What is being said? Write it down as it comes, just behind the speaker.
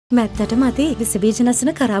මැත්තට මදි විස බීජ නැසන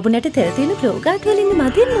කරාබුනට තෙල් තියෙන ක්ලෝගාට් වලින්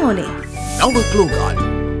මදින්න ඕනේ. නව ක්ලෝගාට්.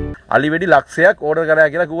 අලි වෙඩි ලක්ෂයක් ඕඩර් කරා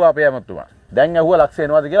කියලා කිව්වා අපේ ඇමතුමා. දැන් ඇහුවා ලක්ෂ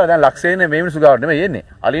එනවාද කියලා. දැන් ලක්ෂ එන්නේ මේ මිනිස්සු ගාවට නෙමෙයි එන්නේ.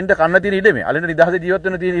 අලින්ට කන්න තියෙන ඉඩමේ. අලින්ට නිදහසේ ජීවත්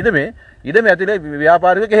වෙන්න තියෙන ඉඩමේ ඇතුලේ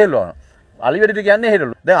ව්‍යාපාරික කෙහෙල්ලවනවා. අලි වෙඩිට කියන්නේ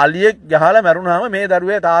හෙරළු. දැන් අලියෙක් ගහලා මැරුණාම මේ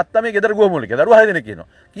දරුවේ තාත්තා මේ ගෙදර ගුවමුලක. දරුවා 6 දෙනෙක් ඉන්නවා.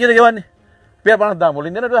 කීයද ගෙවන්නේ? පෙර 50000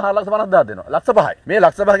 මුලින් දෙනට 450000 දෙනවා. ලක්ෂ 5යි. මේ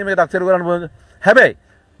ලක්ෂ 5කින් මේක තක්සේරු කරන්න බෑ. හැබැයි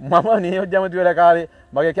මම නියෝජ්‍ය ඇමති වෙලා කාලේ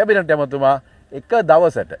මගේ කැබිනට් ඇමතුමා එක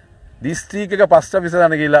දවසට දිස්ත්‍රික්ක එක පස්ස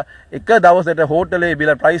විසඳන ගිහලා එක දවසට හෝටලේ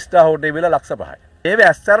බිල ප්‍රයිස් ස්ටාර් හෝටලේ බිල ලක්ෂ 5යි. ඒව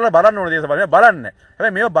ඇස්තරලා බලන්න ඕන දේශපාලනේ බලන්නේ.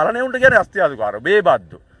 හැබැයි මේව බලන්නේ උන්ට කියන්නේ අස්තියාදුකාරෝ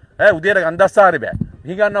බේබද්දු. උදේට ගන්දස්සාරි බෑ.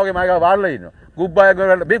 හිඟන්නා වගේ මම වාඩිලා ඉන්නවා. ගුබ්බාය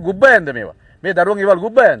මේ ගුබ්බායෙන්ද මේවා. මේ දරුවන්ගේ ඉවල්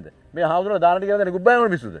ගුබ්බායෙන්ද. මේ හාමුදුරුවෝ දානට කියලා දෙන ගුබ්බාය වල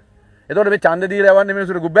මිනිස්සුද. එතකොට මේ ඡන්ද දීලා යවන්නේ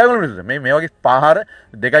මිනිස්සුන්ට ගුබ්බාය වල මිනිස්සුද. මේ වගේ පාහර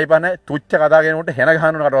 2.5 තුච්ච කතා කරනකොට හෙන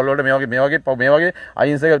ගහන කටවල වලට මේ වගේ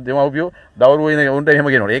අහිංසක දෙමව්පියෝ දවරුවෝ ඉන්න උන්ට එහෙම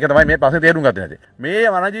කියනවනේ. ඒක තමයි මේ ප්‍රශ්නේ තේරුම් ගත්තේ නැති. මේ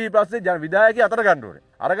වනජීවි ප්‍රශ්නේ විධායකයා අතර ගන්න ඕනේ.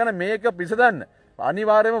 අරගෙන මේක පිසදන්න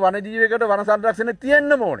අනිවාර්යයෙන්ම වනජීවියකට වන සංරක්ෂණය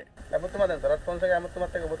තියෙන්න ඕනේ. ඇමතුමා දැන් සරත් පොන්සේක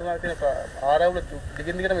ඇමතුමාත් එක්ක ඔබතුමාගේ තියෙන ආරවුල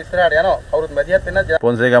දිගින් දිගටම ඉස්සරහට යනවා. කවුරුත් මැදිහත් වෙන්නේ නැහැ.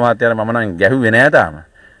 පොන්සේක මහත්තයාට මම නම් ගැහුවේ නෑ තාම.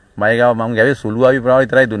 මයිගාව මම ගැවේ සුළු ආවි ප්‍රාව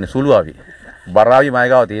විතරයි දුන්නේ. සුළු ආවි. බරාවි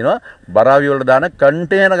මයිගාව තියෙනවා. බරාවි වලට දාන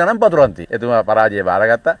කන්ටේනර් ගණන් පතුරන් තියෙනවා. එතුමා පරාජය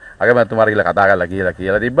බාරගත්තා. අගමැතිතුමාට කියලා කතා කරලා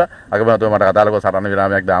කියලා තිබ්බා. අගමැතිතුමා මට කතා කරලා සරණ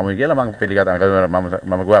විරාමයක් දාමුයි කියලා මම පිළිගත්තා.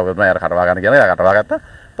 මම ගියා ඔබතුමා යාර කටවා ගන්න කියලා. යා කටවා ගත්තා.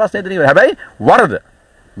 ප්‍රශ්නේ එතන ඉවරයි. හැබැයි වරද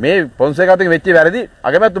මේ පොන්සේකාත් එක්ක වෙච්ච වැරදි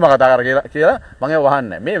අගමැතිතුමා කතා කර කියලා මම ඒව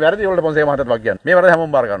වහන්නේ. මේ වැරදි වලට පොන්සේක මහත්තයාත් වක් කියන්නේ. මේ වැරදි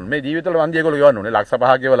හැමෝම බාර ගන්න. මේ ජීවිත වල වන්දි ඒගොල්ලෝ ගෙවන්න ඕනේ. ලක්ෂ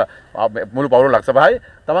 5ක් ගෙවලා මුළු පවුල ලක්ෂ 5යි.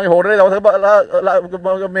 තමන්ගේ හෝටලේ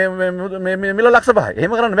දවසක මේ මිල ලක්ෂ 5යි.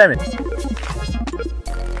 එහෙම කරන්න බෑ මේ.